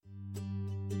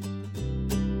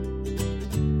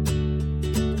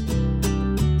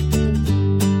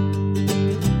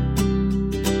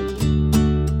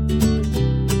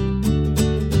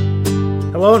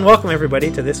Hello and welcome everybody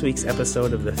to this week's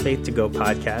episode of the Faith to Go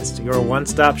podcast, your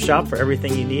one-stop shop for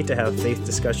everything you need to have faith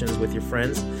discussions with your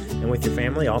friends and with your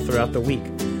family all throughout the week.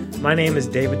 My name is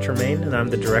David Tremaine, and I'm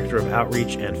the Director of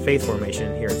Outreach and Faith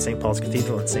Formation here at St. Paul's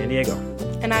Cathedral in San Diego.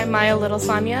 And I'm Maya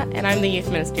Little-Samia, and I'm the Youth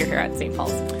Minister here at St.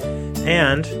 Paul's.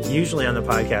 And usually on the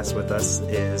podcast with us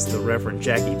is the Reverend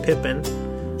Jackie Pippin,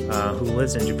 who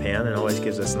lives in Japan and always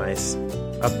gives us nice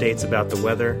updates about the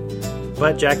weather.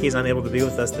 But Jackie's unable to be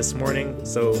with us this morning,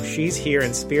 so she's here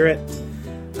in spirit,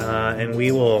 and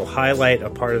we will highlight a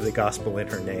part of the gospel in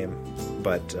her name,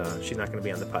 but she's not going to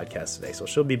be on the podcast today, so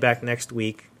she'll be back next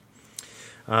week.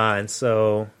 And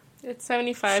so it's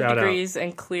 75 degrees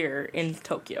and clear in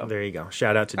Tokyo. There you go.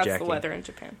 Shout out to Jackie. That's the weather in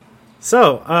Japan.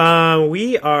 So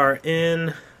we are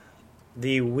in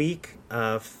the week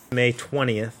of May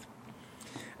 20th,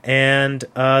 and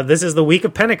this is the week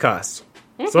of Pentecost.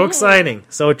 So exciting.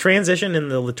 So transition in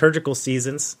the liturgical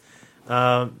seasons.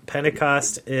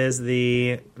 Pentecost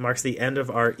marks the end of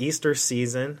our Easter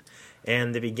season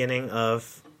and the beginning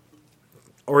of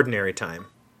ordinary time.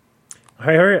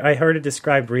 I heard it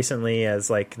described recently as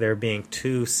like there being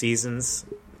two seasons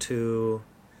to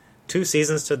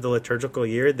the liturgical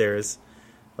year. There's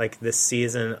like this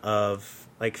season of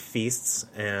like feasts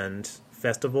and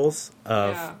festivals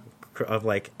of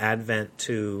like Advent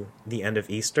to the end of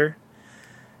Easter.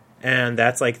 And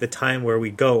that's like the time where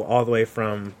we go all the way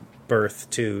from birth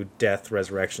to death,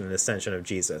 resurrection, and ascension of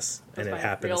Jesus. And it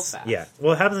happens real fast. Yeah.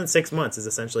 Well, it happens in 6 months. It's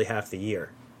essentially half the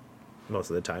year most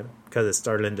of the time because it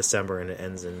started in December and it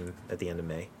ends at the end of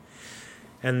May.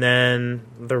 And then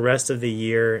the rest of the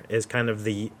year is kind of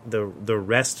the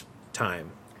rest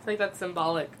time. I feel like that's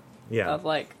symbolic of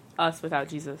like us without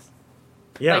Jesus.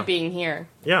 Yeah. Like being here.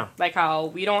 Yeah. Like how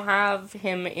we don't have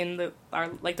him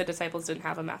like the disciples didn't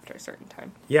have him after a certain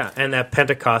time. Yeah, and that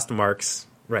Pentecost marks,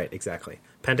 right, exactly.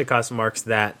 Pentecost marks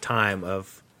that time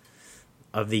of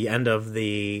the end of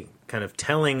the kind of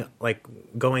telling, like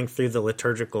going through the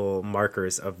liturgical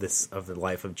markers of the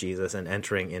life of Jesus and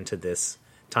entering into this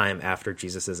time after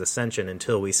Jesus' ascension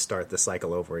until we start the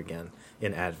cycle over again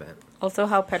in Advent. Also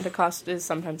how Pentecost is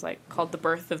sometimes like called the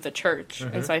birth of the church.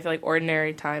 Mm-hmm. And so I feel like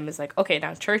ordinary time is like, okay,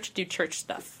 now do church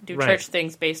stuff. Do church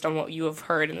things based on what you have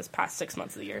heard in this past 6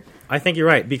 months of the year. I think you're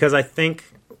right, because I think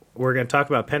we're going to talk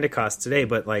about Pentecost today,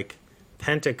 but like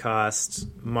Pentecost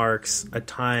marks a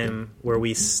time where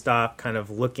we stop kind of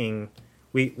looking,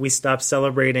 we stop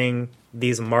celebrating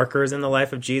these markers in the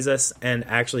life of Jesus and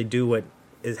actually do what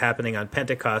is happening on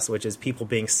Pentecost, which is people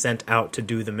being sent out to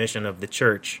do the mission of the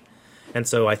church. And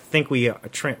so I think we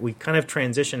kind of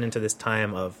transition into this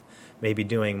time of maybe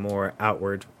doing more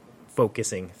outward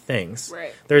focusing things.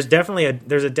 Right. There's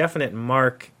a definite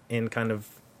mark in kind of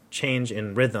change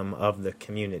in rhythm of the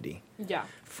community. Yeah.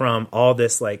 From all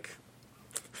this like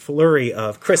flurry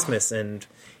of Christmas and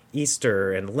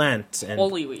Easter and Lent and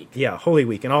Holy Week. Yeah, Holy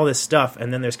Week and all this stuff,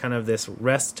 and then there's kind of this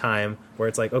rest time where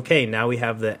it's like, okay, now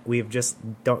we've just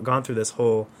gone through this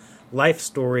whole life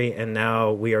story, and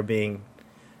now we're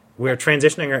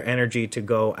transitioning our energy to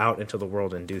go out into the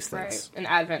world and do things. Right. And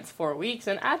Advent's 4 weeks,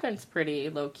 and Advent's pretty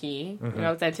low key. Mm-hmm. You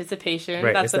know, it's anticipation.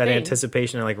 Right, that's it's the that thing.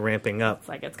 anticipation and like ramping up. It's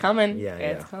like it's coming.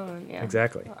 It's coming. Yeah,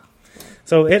 exactly. Oh.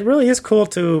 So it really is cool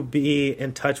to be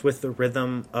in touch with the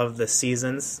rhythm of the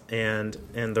seasons and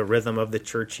the rhythm of the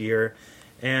church year,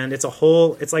 and it's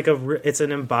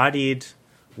an embodied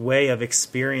way of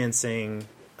experiencing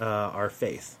our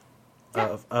faith,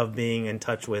 of being in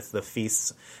touch with the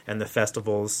feasts and the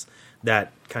festivals,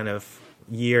 that kind of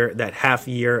year, that half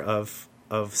year of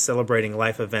celebrating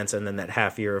life events, and then that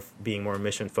half year of being more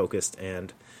mission focused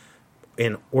and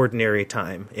in ordinary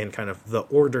time, in kind of the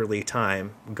orderly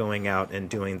time, going out and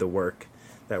doing the work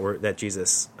that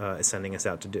Jesus is sending us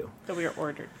out to do. That we are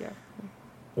ordered, yeah.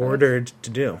 Ordered to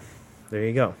do. There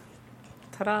you go.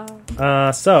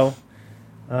 Ta-da! So,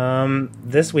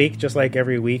 this week, just like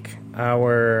every week,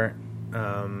 our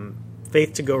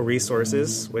Faith to Go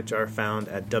resources, which are found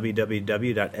at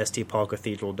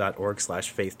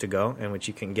www.stpaulcathedral.org/faith-to-go, and which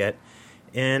you can get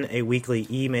in a weekly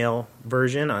email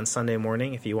version on Sunday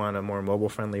morning if you want a more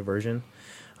mobile-friendly version.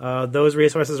 Those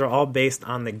resources are all based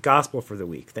on the gospel for the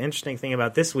week. The interesting thing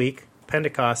about this week,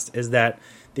 Pentecost, is that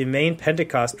the main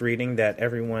Pentecost reading that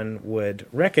everyone would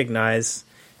recognize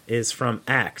is from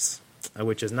Acts,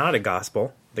 which is not a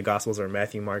gospel. The gospels are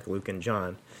Matthew, Mark, Luke, and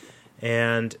John.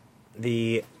 And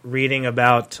the reading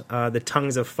about the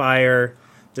tongues of fire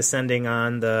descending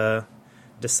on the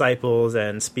disciples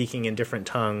and speaking in different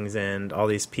tongues, and all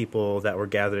these people that were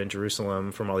gathered in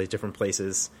Jerusalem from all these different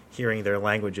places hearing their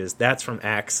languages, that's from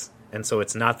Acts, and so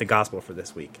it's not the gospel for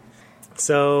this week.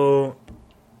 So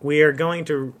we are going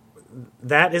to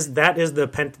that is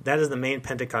the main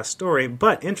Pentecost story.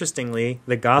 But interestingly,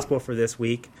 the gospel for this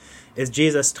week is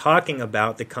Jesus talking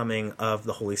about the coming of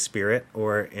the Holy Spirit,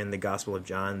 or in the Gospel of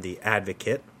John, the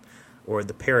Advocate, or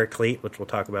the Paraclete, which we'll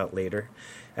talk about later.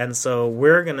 And so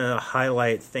we're going to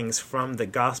highlight things from the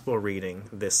gospel reading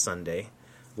this Sunday,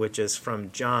 which is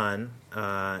from John,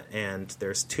 and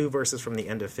there's 2 verses from the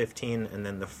end of 15, and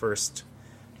then the first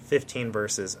 15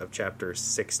 verses of chapter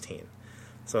 16.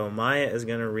 So Maya is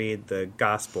going to read the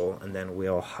gospel, and then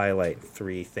we'll highlight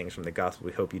 3 things from the gospel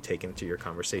we hope you take into your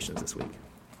conversations this week.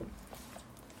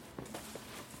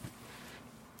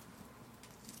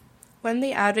 When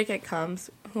the Advocate comes,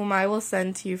 whom I will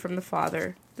send to you from the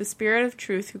Father, the Spirit of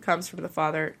truth who comes from the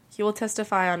Father, he will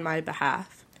testify on my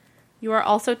behalf. You are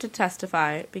also to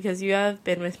testify, because you have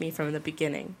been with me from the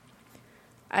beginning.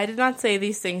 I did not say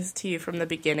these things to you from the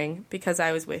beginning, because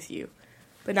I was with you.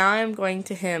 But now I am going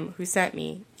to him who sent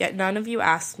me, yet none of you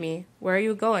asked me, where are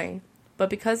you going? But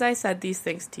because I said these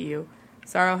things to you,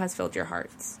 sorrow has filled your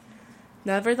hearts.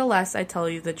 Nevertheless, I tell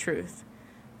you the truth.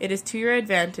 It is to your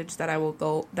advantage that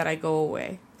I go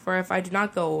away. For if I do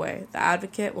not go away, the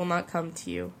Advocate will not come to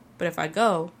you. But if I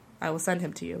go, I will send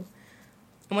him to you.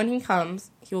 And when he comes,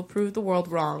 he will prove the world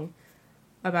wrong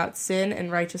about sin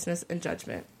and righteousness and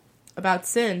judgment. About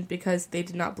sin, because they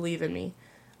did not believe in me.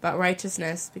 About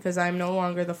righteousness, because I am no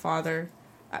longer the Father,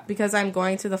 because I am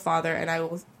going to the Father,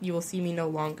 and you will see me no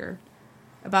longer.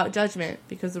 About judgment,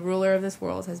 because the ruler of this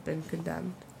world has been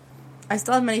condemned. I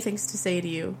still have many things to say to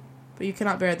you, but you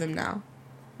cannot bear them now.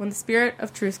 When the Spirit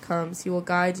of truth comes, he will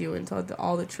guide you into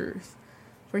all the truth.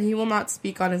 For he will not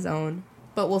speak on his own,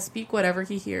 but will speak whatever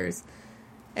he hears,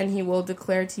 and he will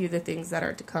declare to you the things that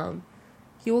are to come.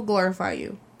 He will glorify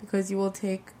you, because he will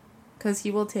take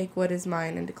what is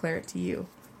mine and declare it to you.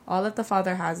 All that the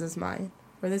Father has is mine.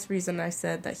 For this reason I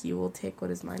said that he will take what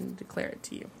is mine and declare it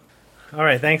to you. All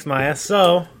right, thanks, Maya.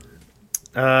 So,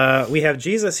 we have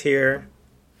Jesus here.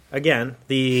 Again,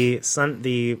 the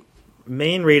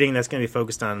main reading that's going to be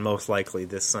focused on most likely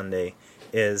this Sunday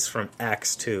is from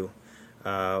Acts 2,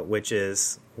 which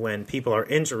is when people are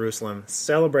in Jerusalem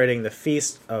celebrating the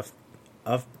feast of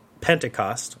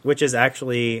Pentecost, which is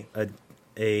actually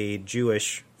a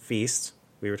Jewish feast.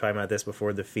 We were talking about this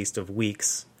before, the Feast of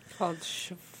Weeks. Called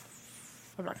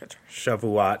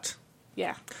Shavuot.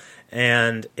 Yeah.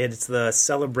 And it's the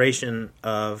celebration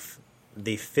of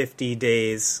the 50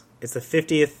 days. It's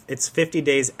 50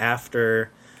 days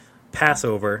after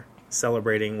Passover,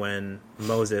 celebrating when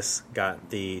Moses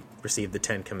received the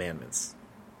 10 Commandments.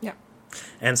 Yeah.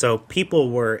 And so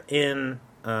people were in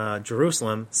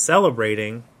Jerusalem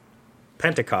celebrating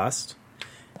Pentecost,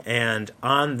 and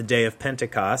on the day of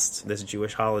Pentecost, this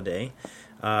Jewish holiday,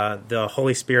 the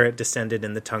Holy Spirit descended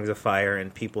in the tongues of fire,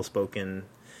 and people spoke in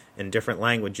different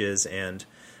languages, and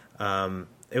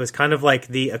it was kind of like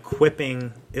the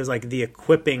equipping. It was like the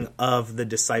equipping of the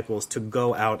disciples to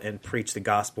go out and preach the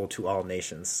gospel to all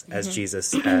nations, as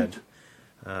Jesus had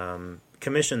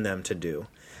commissioned them to do.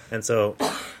 And so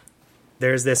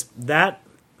there's that.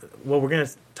 What we're going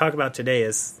to talk about today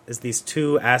is these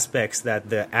 2 aspects that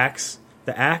the Acts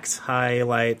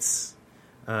highlights.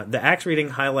 The Acts reading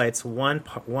highlights one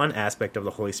aspect of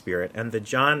the Holy Spirit, and the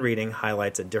John reading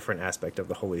highlights a different aspect of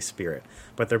the Holy Spirit.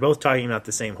 But they're both talking about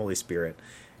the same Holy Spirit.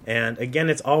 And again,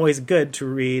 it's always good to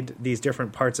read these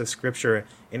different parts of Scripture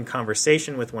in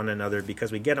conversation with one another,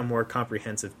 because we get a more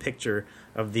comprehensive picture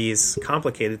of these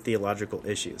complicated theological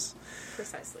issues.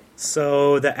 Precisely.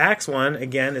 So the Acts one,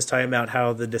 again, is talking about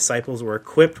how the disciples were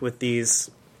equipped with the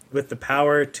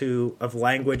power of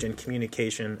language and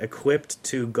communication, equipped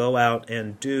to go out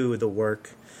and do the work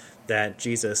that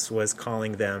Jesus was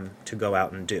calling them to go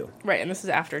out and do. Right, and this is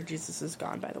after Jesus is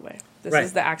gone, by the way. This Right.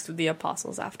 is the Acts with the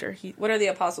apostles after what are the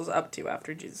apostles up to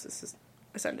after Jesus is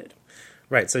ascended?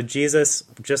 Right, so Jesus,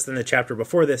 just in the chapter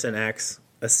before this in Acts,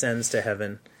 ascends to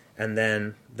heaven, and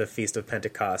then the Feast of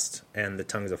Pentecost and the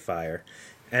tongues of fire.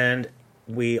 And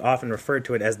we often refer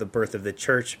to it as the birth of the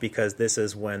church, because this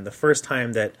is when the first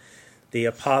time that the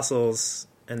apostles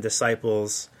and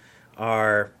disciples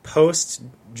are post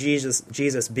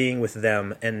Jesus being with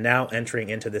them, and now entering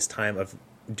into this time of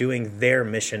doing their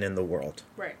mission in the world.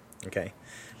 Right. Okay,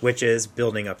 which is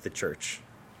building up the church,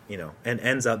 and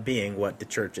ends up being what the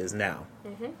church is now.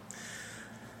 Mm-hmm.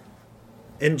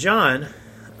 In John,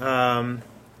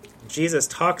 Jesus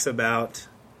talks about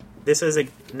these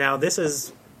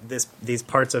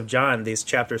parts of John, these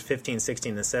chapters 15,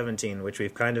 16, and 17, which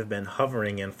we've kind of been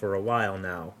hovering in for a while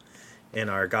now in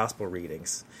our gospel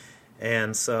readings.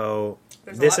 And so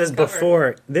this is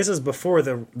before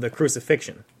the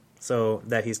crucifixion, so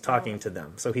that he's talking to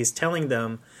them. So he's telling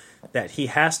them that he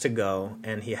has to go,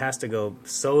 and he has to go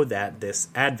so that this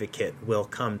advocate will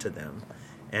come to them.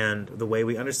 And the way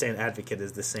we understand advocate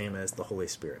is the same as the Holy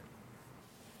Spirit.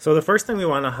 So the first thing we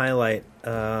want to highlight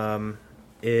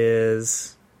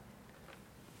is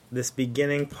this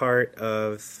beginning part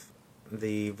of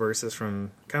the verses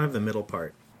from kind of the middle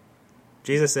part.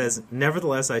 Jesus says,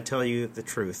 "Nevertheless, I tell you the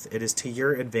truth. It is to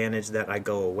your advantage that I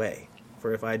go away.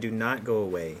 For if I do not go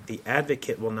away, the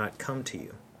advocate will not come to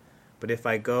you. But if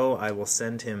I go, I will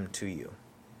send him to you."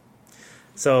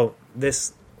 So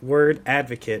this word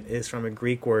advocate is from a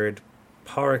Greek word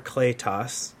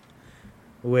parakletos,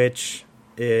 which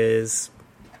is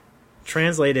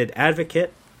translated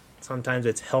advocate. Sometimes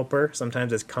it's helper,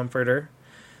 sometimes it's comforter,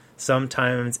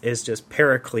 sometimes it's just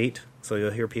paraclete. So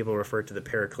you'll hear people refer to the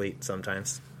paraclete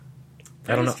sometimes.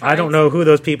 I don't know who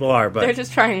those people are, but they're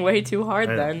just trying way too hard.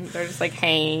 Then they're just like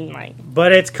hanging, like.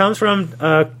 But it comes from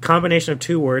a combination of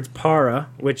two words: para,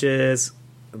 which is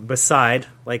beside,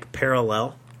 like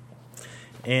parallel,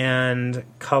 and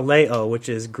kaleo, which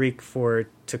is Greek for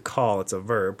to call. It's a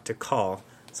verb, to call.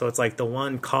 So it's like the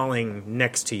one calling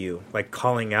next to you, like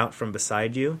calling out from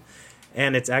beside you.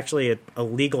 And it's actually a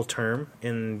legal term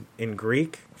in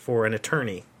Greek for an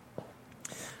attorney.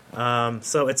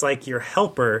 So it's like your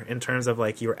helper in terms of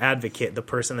like your advocate, the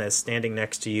person that is standing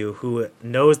next to you who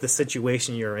knows the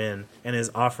situation you're in and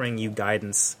is offering you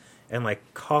guidance and like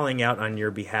calling out on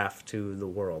your behalf to the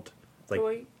world, like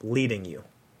leading you.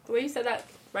 The way you said that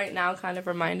right now kind of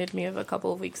reminded me of a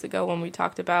couple of weeks ago when we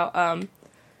talked about,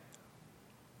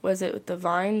 was it with the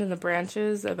vine and the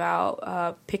branches,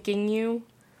 about picking you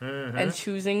and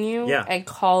choosing you and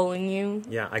calling you.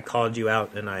 Yeah, I called you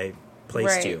out and I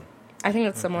placed you. I think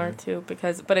it's similar too,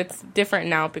 but it's different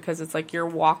now because it's like you're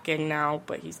walking now,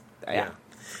 but he's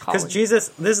because Jesus.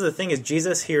 This is the thing: is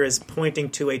Jesus here is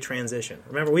pointing to a transition.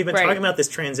 Remember, we've been talking about this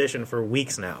transition for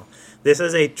weeks now. This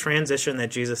is a transition that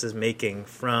Jesus is making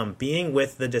from being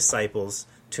with the disciples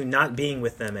to not being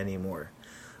with them anymore,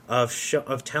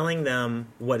 of telling them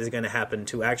what is going to happen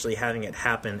to actually having it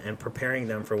happen and preparing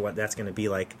them for what that's going to be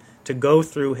like, to go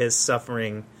through his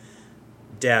suffering,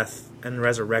 death, and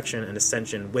resurrection and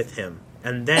ascension with him,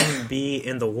 and then be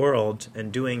in the world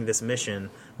and doing this mission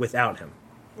without him.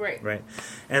 Right.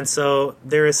 And so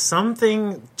there is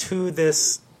something to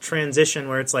this transition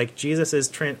where it's like Jesus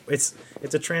is it's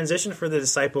a transition for the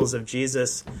disciples of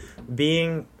Jesus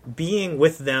being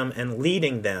with them and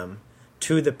leading them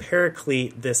to the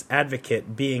paraclete, this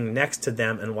advocate being next to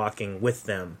them and walking with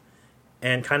them,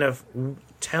 and kind of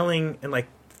telling and like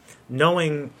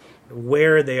knowing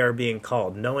where they are being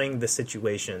called, knowing the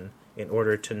situation in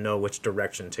order to know which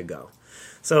direction to go.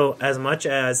 So as much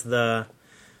as the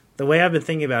way I've been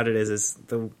thinking about it is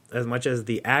as much as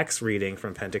the Acts reading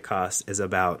from Pentecost is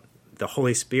about the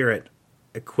Holy Spirit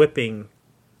equipping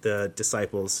the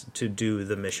disciples to do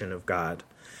the mission of God,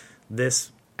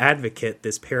 this advocate,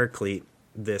 this paraclete,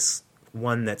 this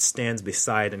one that stands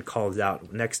beside and calls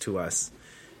out next to us,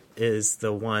 is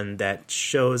the one that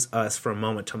shows us from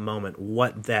moment to moment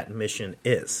what that mission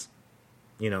is.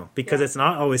 Because it's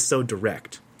not always so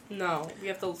direct. No, we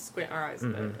have to squint our eyes.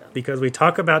 Because we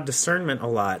talk about discernment a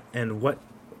lot, and what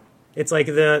it's like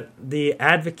the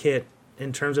advocate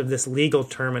in terms of this legal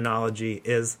terminology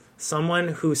is someone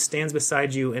who stands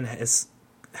beside you and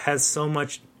has so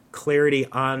much clarity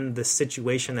on the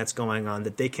situation that's going on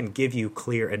that they can give you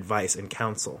clear advice and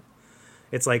counsel.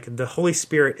 It's like the Holy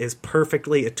Spirit is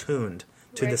perfectly attuned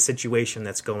to the situation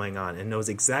that's going on and knows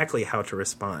exactly how to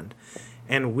respond.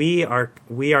 And we are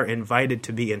invited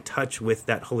to be in touch with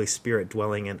that Holy Spirit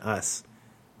dwelling in us,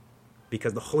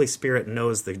 because the Holy Spirit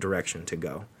knows the direction to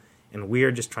go. And we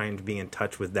are just trying to be in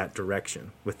touch with that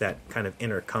direction, with that kind of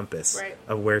inner compass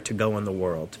of where to go in the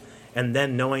world. And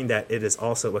then knowing that it is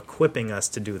also equipping us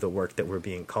to do the work that we're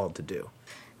being called to do.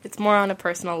 It's more on a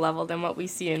personal level than what we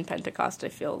see in Pentecost, I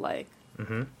feel like.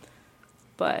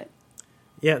 But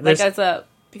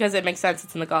because it makes sense,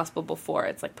 it's in the gospel before.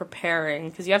 It's like preparing,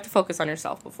 because you have to focus on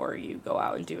yourself before you go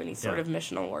out and do any sort of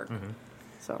missional work.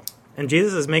 So, and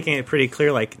Jesus is making it pretty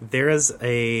clear, like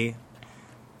the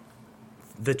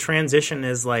transition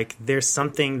is like there's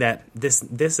something that this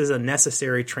is a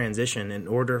necessary transition in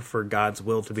order for God's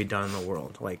will to be done in the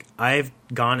world. Like, I've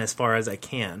gone as far as I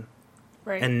can,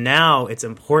 and now it's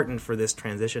important for this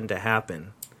transition to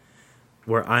happen,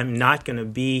 where I'm not going to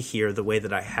be here the way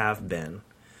that I have been.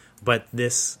 But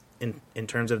this, in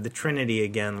terms of the Trinity,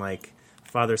 again, like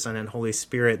Father, Son, and Holy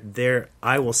Spirit, there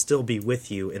I will still be with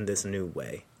you in this new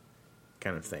way,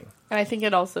 kind of thing. And I think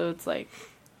it's like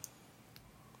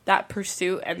that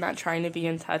pursuit and that trying to be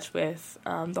in touch with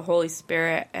the Holy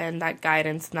Spirit and that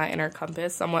guidance and that inner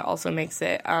compass somewhat also makes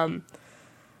it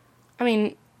I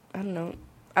mean, I don't know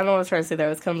what I was trying to say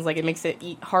there. It comes like it makes it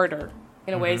eat harder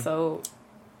in a way. So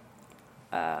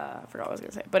I forgot what I was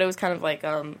gonna say, but it was kind of like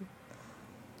I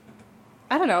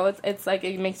don't know. It's like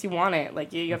it makes you want it.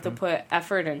 Like you have to put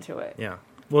effort into it. Yeah.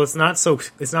 Well, it's not so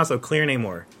clear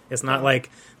anymore. It's not like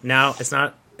now. It's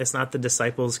not the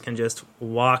disciples can just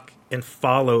walk and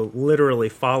literally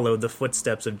follow the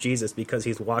footsteps of Jesus because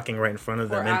he's walking right in front of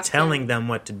them and telling them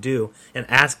what to do and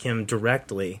ask him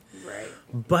directly. Right.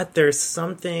 But there's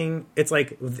something. It's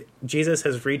like Jesus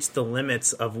has reached the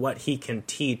limits of what he can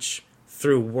teach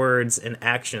through words and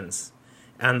actions,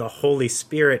 and the Holy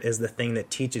Spirit is the thing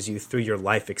that teaches you through your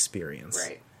life experience.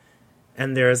 Right.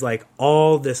 And there's like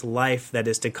all this life that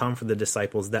is to come for the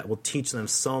disciples that will teach them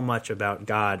so much about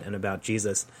God and about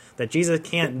Jesus that Jesus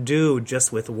can't do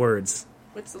just with words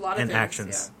and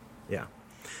actions. Yeah.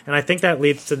 And I think that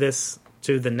leads to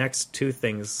the next two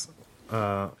things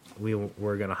we're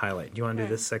going to highlight. Do you want to do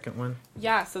this second one?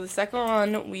 Yeah, so the second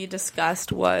one we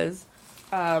discussed was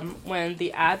when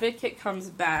the advocate comes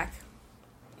back,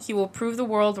 he will prove the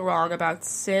world wrong about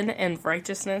sin and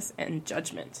righteousness and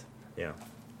judgment. Yeah.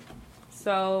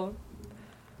 So,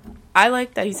 I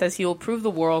like that he says he will prove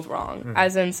the world wrong,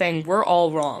 as in saying we're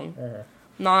all wrong.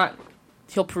 Not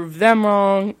he'll prove them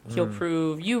wrong, he'll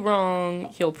prove you wrong,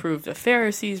 he'll prove the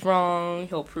Pharisees wrong,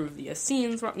 he'll prove the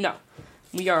Essenes wrong. No,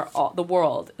 the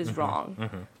world is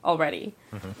wrong already.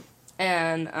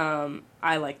 And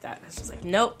I like that. It's just like,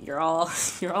 nope, you're all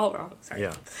wrong. Sorry.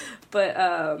 Yeah. But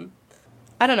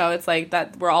I don't know, it's like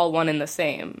that we're all one and the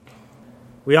same.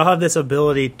 We all have this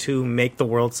ability to make the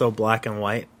world so black and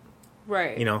white.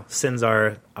 Right. You know, sins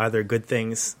are either good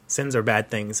things, sins are bad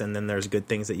things, and then there's good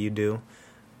things that you do.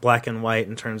 Black and white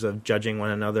in terms of judging one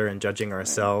another and judging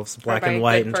ourselves. Black and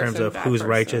white in terms of who's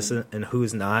righteous and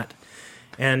who's not.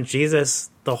 And Jesus,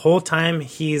 the whole time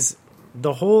his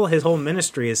whole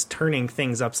ministry is turning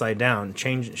things upside down,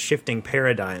 shifting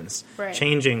paradigms,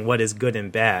 changing what is good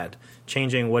and bad,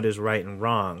 changing what is right and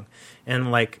wrong,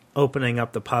 and like opening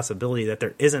up the possibility that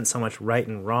there isn't so much right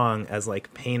and wrong as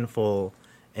like painful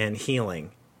and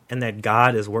healing, and that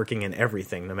God is working in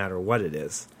everything no matter what it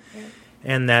is. Yeah.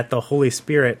 And that the Holy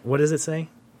Spirit, what does it say?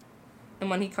 And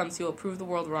when he comes, he will prove the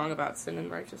world wrong about sin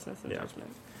and righteousness and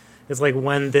judgment. It's like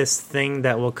when this thing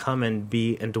that will come and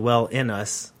be and dwell in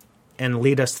us and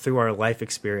lead us through our life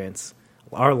experience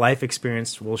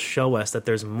will show us that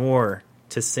there's more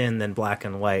to sin than black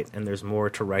and white, and there's more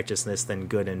to righteousness than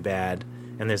good and bad,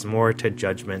 and there's more to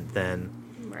judgment than,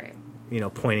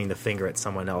 pointing the finger at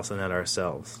someone else and at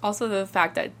ourselves. Also, the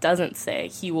fact that it doesn't say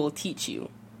he will teach you.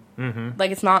 Like,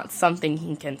 it's not something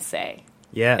he can say.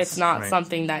 Yes. It's not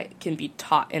something that can be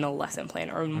taught in a lesson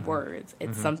plan or in words.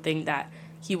 It's something that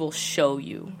he will show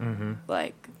you,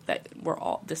 like, that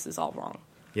this is all wrong.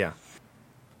 Yeah.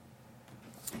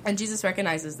 And Jesus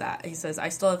recognizes that. He says, I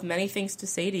still have many things to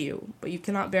say to you, but you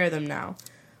cannot bear them now.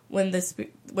 When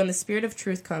the Spirit of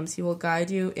truth comes, he will guide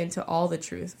you into all the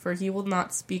truth, for he will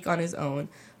not speak on his own,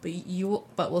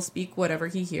 but will speak whatever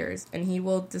he hears, and he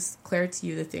will declare to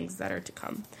you the things that are to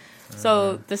come.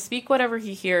 So the speak whatever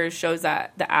he hears shows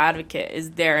that the advocate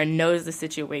is there and knows the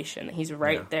situation. He's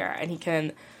right there, and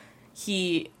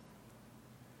he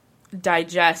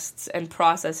digests and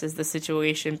processes the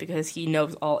situation because he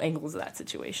knows all angles of that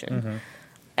situation.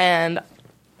 And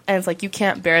it's like, you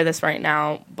can't bear this right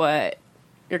now, but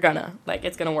you're gonna, like,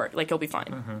 it's gonna work. Like, you'll be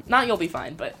fine. Not you'll be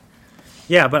fine, but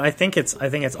yeah. But I think it's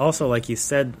also like you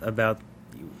said about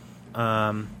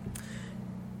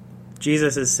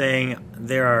Jesus is saying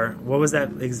what was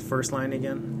that first line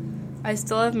again? I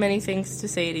still have many things to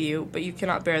say to you, but you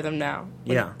cannot bear them now.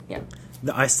 Yeah.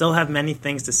 I still have many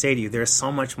things to say to you. There's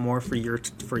so much more for you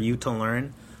to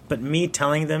learn. But me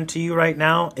telling them to you right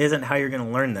now isn't how you're going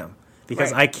to learn them.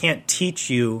 Because I can't teach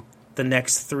you the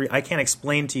next three. I can't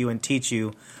explain to you and teach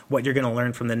you what you're going to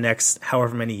learn from the next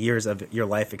however many years of your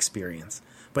life experience.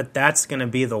 But that's going to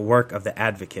be the work of the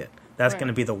advocate. That's going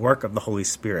to be the work of the Holy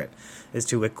Spirit, is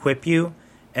to equip you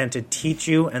and to teach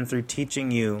you, and through teaching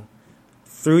you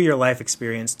through your life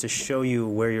experience to show you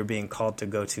where you're being called to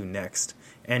go to next.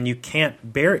 And you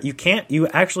can't bear it. You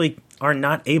actually are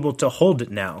not able to hold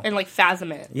it now. And, like,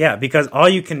 fathom it. Yeah, because all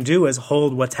you can do is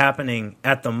hold what's happening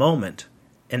at the moment,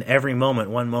 in every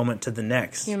moment, one moment to the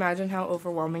next. Can you imagine how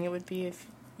overwhelming it would be if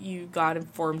God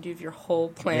informed you of your whole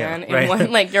plan in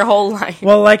one, like, your whole life?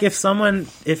 Well, like, if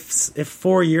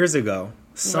 4 years ago,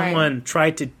 someone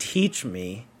tried to teach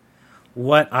me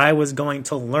what I was going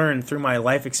to learn through my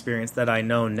life experience that I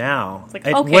know now. Like,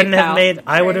 it okay, wouldn't pal. have made.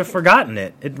 I Right. would have forgotten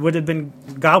it. It would have been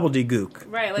gobbledygook.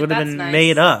 Right, like, would have that's been nice.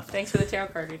 made up. Thanks for the tarot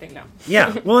card reading. No.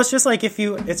 Yeah. Well, it's just like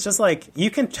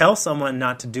you can tell someone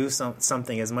not to do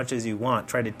something as much as you want.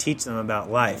 Try to teach them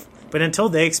about life, but until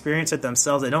they experience it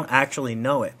themselves, they don't actually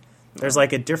know it. There's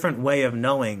like a different way of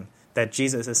knowing that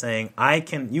Jesus is saying,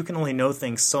 you can only know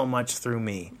things so much through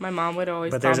me. My mom would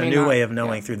always. But tell there's a me new not- way of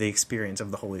knowing yeah. through the experience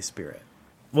of the Holy Spirit.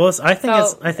 Well, I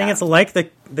think it's like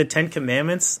the Ten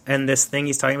Commandments and this thing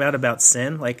he's talking about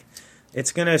sin. Like,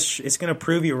 it's gonna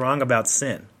prove you wrong about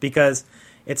sin, because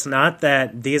it's not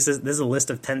that this is a list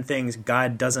of 10 things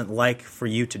God doesn't like for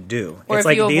you to do. Or it's if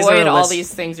like you these avoid are all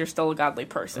these things, you're still a godly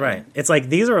person. Right. It's like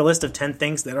these are a list of 10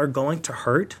 things that are going to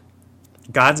hurt.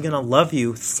 God's gonna love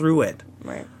you through it.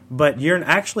 Right. But you're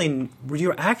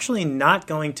actually not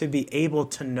going to be able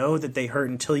to know that they hurt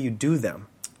until you do them.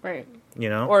 Right. You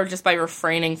know? Or just by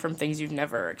refraining from things you've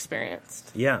never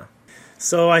experienced. Yeah.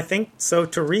 So I think,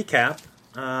 to recap,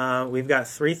 we've got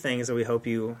 3 things that we hope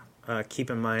you keep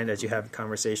in mind as you have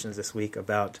conversations this week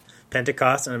about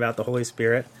Pentecost and about the Holy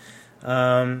Spirit.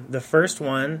 The first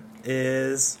one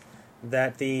is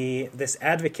that this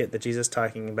advocate that Jesus is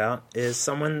talking about is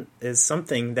something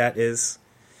that is,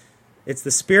 it's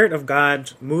the Spirit of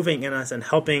God moving in us and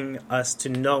helping us to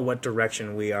know what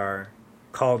direction we are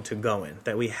called to go in,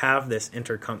 that we have this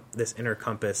inner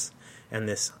compass and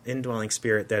this indwelling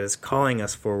Spirit that is calling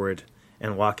us forward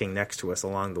and walking next to us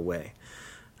along the way.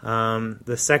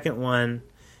 The second one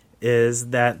is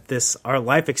that our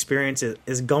life experience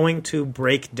is going to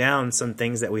break down some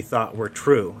things that we thought were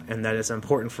true, and that it's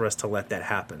important for us to let that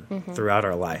happen throughout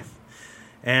our life.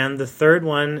 And the third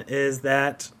one is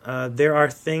that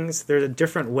there's a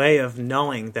different way of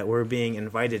knowing that we're being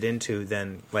invited into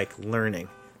than like learning.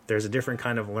 There's a different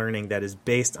kind of learning that is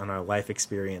based on our life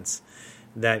experience,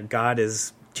 that God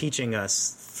is teaching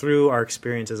us through our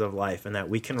experiences of life, and that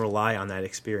we can rely on that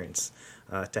experience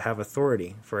to have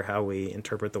authority for how we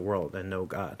interpret the world and know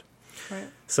God. Right.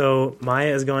 So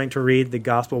Maya is going to read the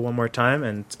gospel one more time,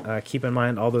 and keep in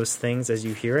mind all those things as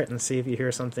you hear it, and see if you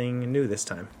hear something new this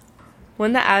time.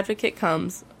 When the advocate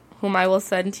comes, whom I will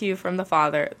send to you from the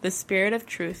Father, the Spirit of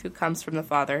truth who comes from the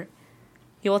Father,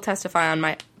 he will testify on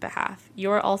my behalf. You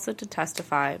are also to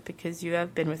testify, because you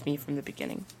have been with me from the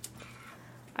beginning.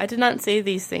 I did not say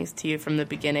these things to you from the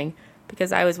beginning,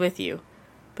 because I was with you.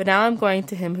 But now I am going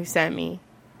to him who sent me.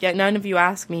 Yet none of you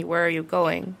ask me, where are you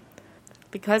going?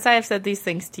 Because I have said these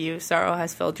things to you, sorrow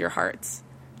has filled your hearts.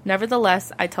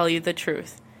 Nevertheless, I tell you the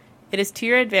truth. It is to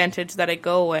your advantage that I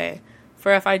go away.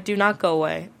 For if I do not go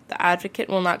away, the advocate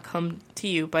will not come to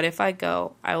you, but if I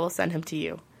go, I will send him to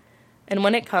you. And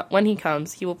when he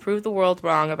comes, he will prove the world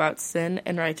wrong about sin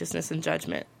and righteousness and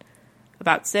judgment.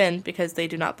 About sin, because they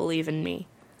do not believe in me.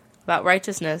 About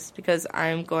righteousness, because I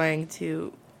am going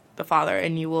to the Father,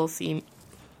 and you will see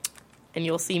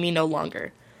me no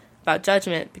longer. About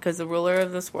judgment, because the ruler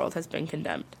of this world has been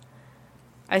condemned.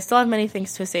 I still have many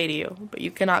things to say to you, but you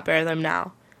cannot bear them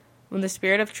now. When the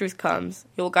Spirit of truth comes,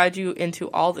 he will guide you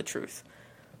into all the truth.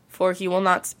 For he will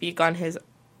not speak on his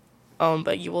own,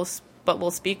 but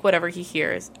will speak whatever he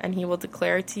hears, and he will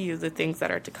declare to you the things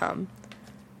that are to come.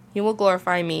 He will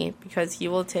glorify me, because he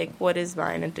will take what is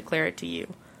mine and declare it to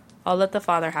you. All that the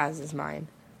Father has is mine.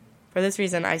 For this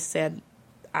reason I said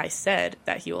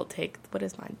that he will take what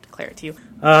is mine and declare it to you.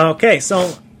 Okay,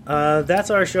 so that's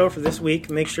our show for this week.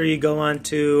 Make sure you go on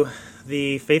to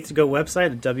the Faith to Go website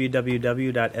at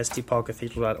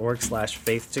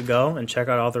www.stpaulcathedral.org/faith2go and check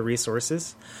out all the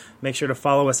resources. Make sure to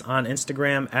follow us on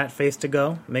Instagram at Faith to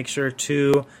Go. Make sure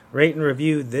to rate and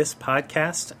review this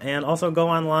podcast, and also go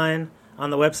online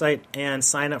on the website and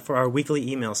sign up for our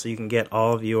weekly email so you can get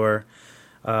all of your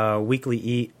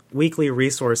weekly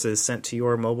resources sent to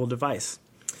your mobile device.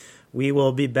 We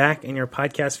will be back in your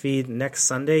podcast feed next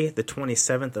Sunday, the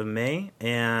 27th of May,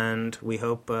 and we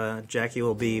hope Jackie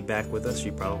will be back with us. She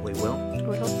probably will. We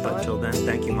hope so. But till then,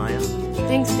 thank you, Maya.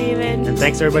 Thanks, David. And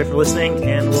thanks, everybody, for listening,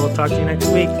 and we'll talk to you next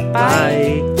week.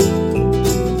 Bye. Bye.